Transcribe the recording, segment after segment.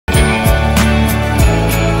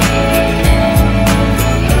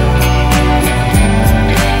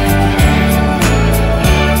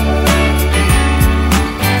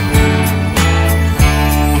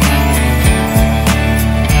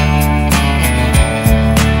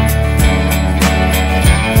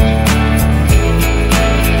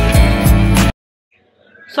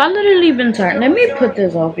So I literally been tired. Let me put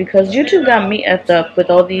this off because YouTube got me effed up with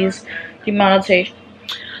all these demonetization.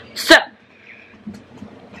 So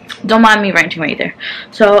don't mind me ranting right there.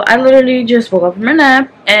 So I literally just woke up from a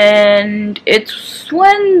nap and it's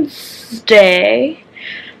Wednesday.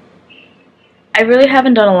 I really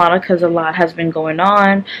haven't done a lot because a lot has been going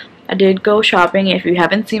on. I did go shopping. If you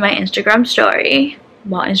haven't seen my Instagram story,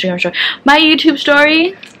 well, my YouTube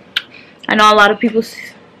story, I know a lot of people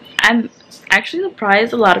I'm actually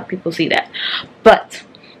surprised a lot of people see that. But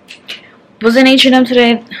was in H&M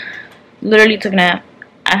today, literally took a nap.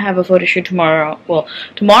 I have a photo shoot tomorrow. Well,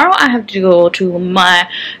 tomorrow I have to go to my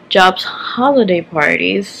job's holiday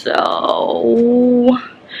party, so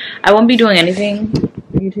I won't be doing anything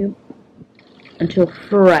for YouTube until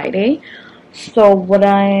Friday. So what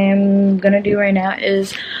I'm gonna do right now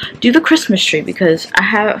is do the Christmas tree because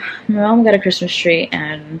my mom got a Christmas tree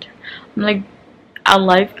and I'm like, I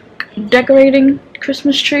like decorating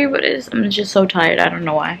Christmas tree, but I'm just so tired. I don't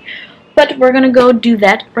know why. But we're gonna go do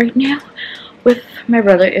that right now with my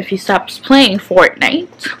brother if he stops playing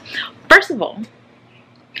Fortnite. First of all,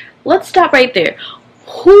 let's stop right there.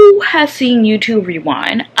 Who has seen YouTube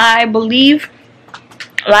Rewind? I believe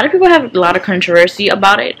a lot of people have a lot of controversy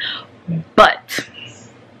about it, but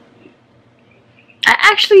I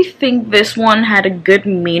actually think this one had a good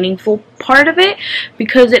meaningful part of it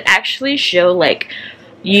because it actually showed like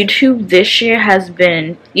YouTube this year has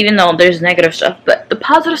been, even though there's negative stuff, but the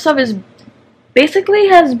positive stuff is basically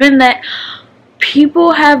has been that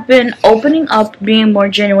people have been opening up, being more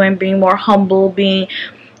genuine, being more humble,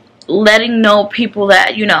 letting know people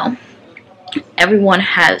that, you know, everyone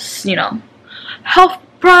has, you know, health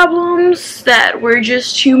problems, that we're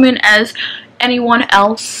just human as anyone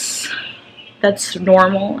else. That's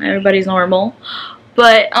normal. Everybody's normal.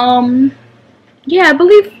 But yeah, I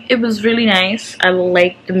believe it was really nice. I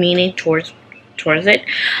like the meaning towards it.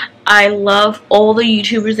 I love all the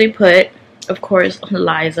YouTubers they put. Of course,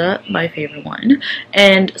 Liza, my favorite one,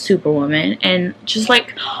 and Superwoman, and just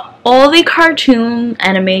like all the cartoon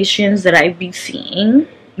animations that I've been seeing.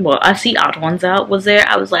 Well, I see Aucoin out was there.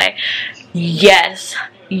 I was like, yes,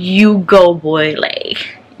 you go, boy.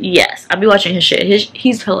 Like, yes, I'll be watching his shit.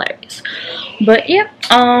 He's hilarious. But yeah,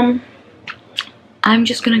 I'm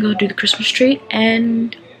just gonna go do the Christmas tree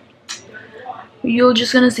and you're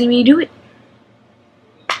just gonna see me do it.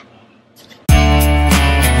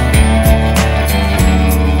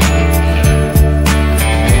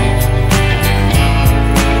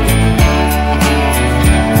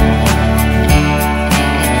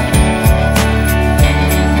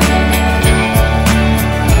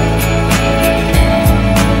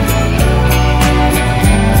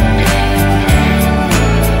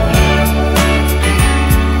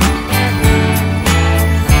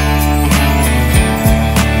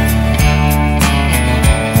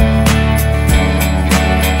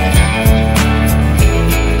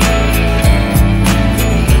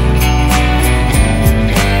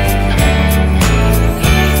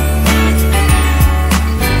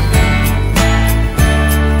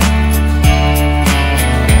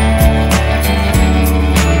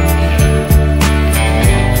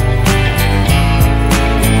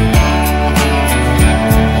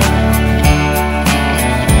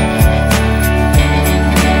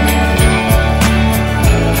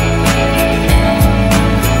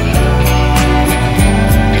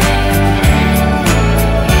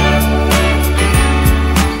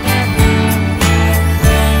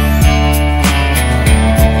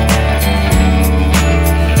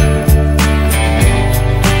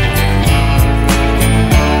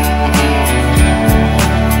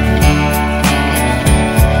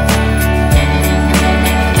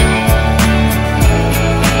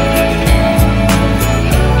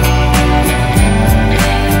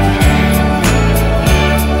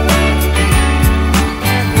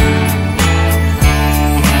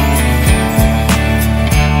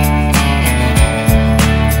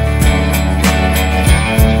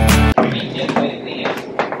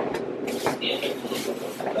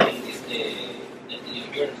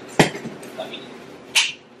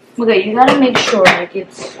 Okay, you gotta make sure like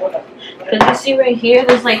it's, because you see right here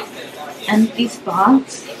there's like empty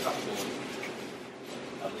spots.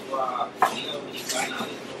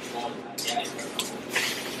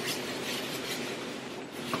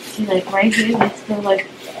 See, like right here there's still like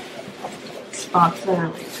spots that are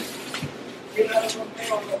like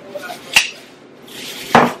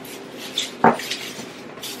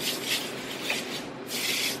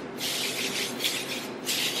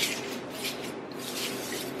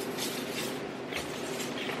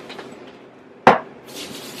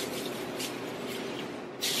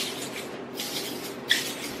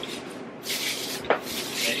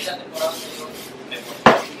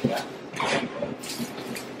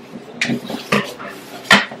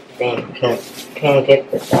can't get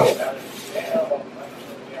this out.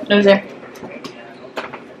 Who's there?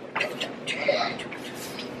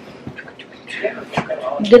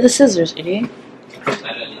 Get the scissors, idiot.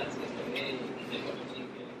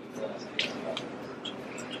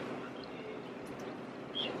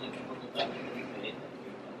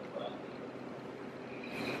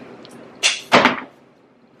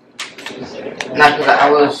 Not because I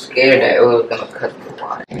was scared that it was gonna cut the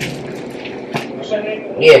wire.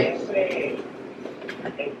 Yeah.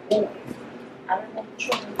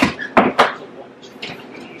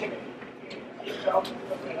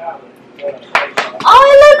 Oh,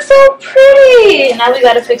 it looks so pretty! Now we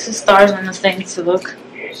gotta fix the stars on this thing to look.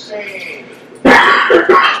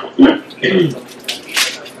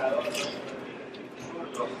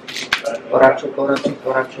 Coracho.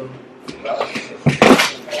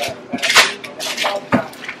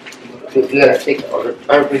 You gotta take all the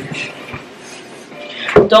garbage.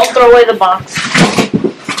 Don't throw away the box.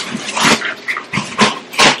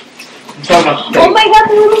 Oh my god,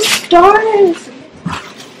 the little stars!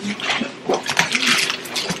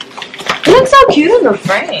 It looks so cute in the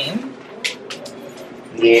frame.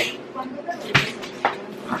 Yeah.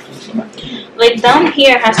 Like down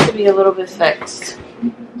here has to be a little bit fixed.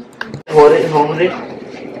 Hold it.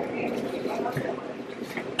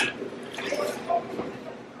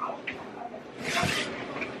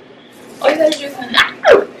 Oh, you guys do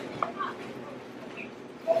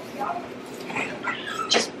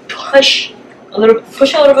just push a little bit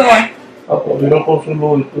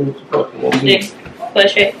more. Yeah,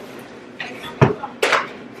 push it.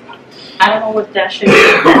 I don't know what that should be.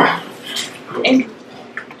 And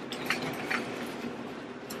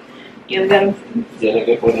you gotta. Tiene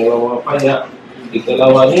que ponerlo para allá y te la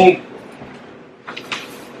abanico.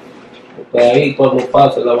 Porque ahí cuando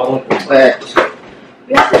pase la van a comer.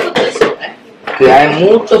 You have to put this away. Que hay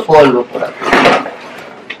mucho polvo por aquí.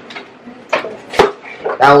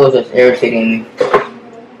 That was just irritating me.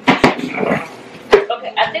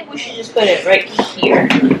 Okay, I think we should just put it right here.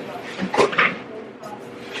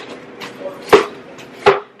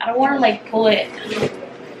 I don't want to like pull it.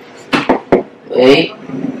 Hey.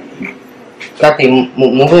 Kathy,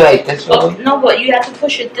 move it like this way. Oh, no, but you have to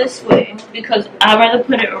push it this way because I'd rather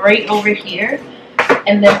put it right over here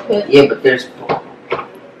and then put. Yeah, but there's.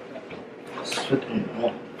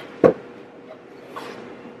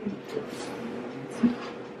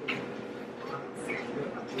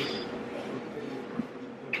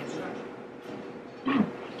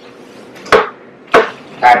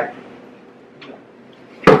 Got it.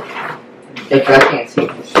 I can't see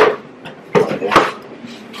this.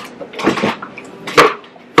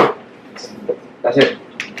 That's it.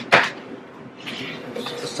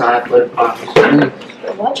 It's time to put it on.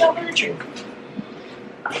 Watch out for the tree.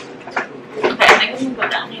 Okay, I think we can go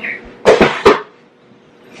down here.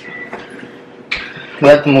 We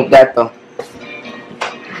have to move that though.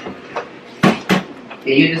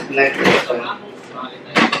 Yeah, you disconnect this one.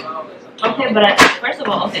 Okay, but first of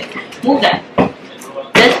all, okay, move that.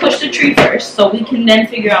 Let's push the tree first, so we can then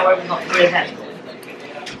figure out where we're going, where that's going.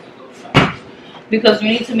 Because we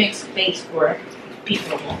need to make space for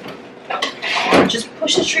people. Just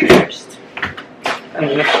push the tree first. I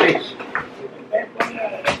mean, make space.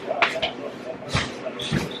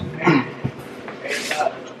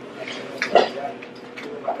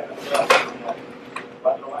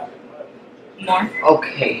 More?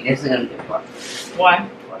 Okay, this is gonna be fun. Why?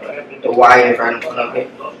 The wire right in front of it.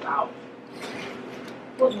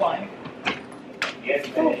 What's why?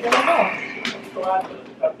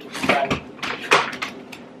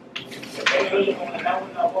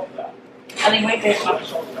 I think right there's one.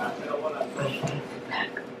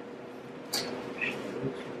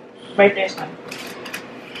 Right there's one.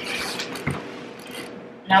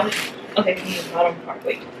 Now we. Okay, we need the bottom part.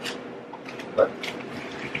 Wait.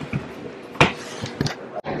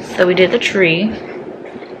 So we did the tree,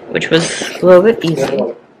 which was a little bit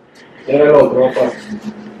easy.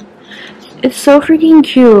 It's so freaking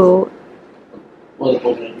cute. Like,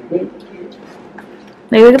 look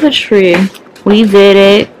at the tree. We did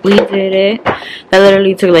it. That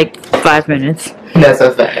literally took like 5 minutes. That's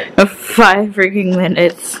a fact. 5 freaking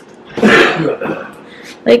minutes.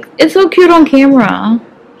 Like, it's so cute on camera.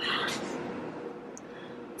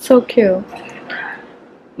 So cute.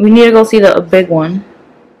 We need to go see the big one.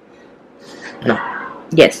 No.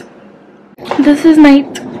 Yes. This is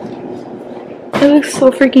night. It looks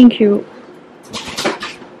so freaking cute.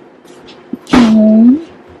 Aww.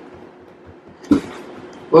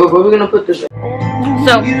 Where are we gonna put this?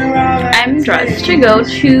 So, I'm dressed to go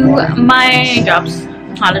to my job's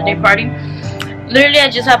holiday party. Literally, I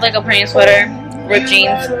just have like a plain sweater, ripped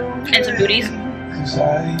jeans, and some booties.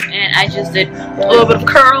 and I just did a little bit of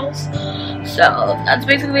curls. So that's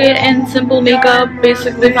basically it in simple makeup.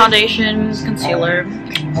 Basically foundation, concealer,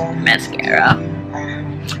 mascara,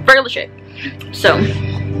 regular shape. So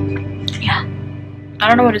yeah, I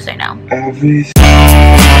don't know what to say now.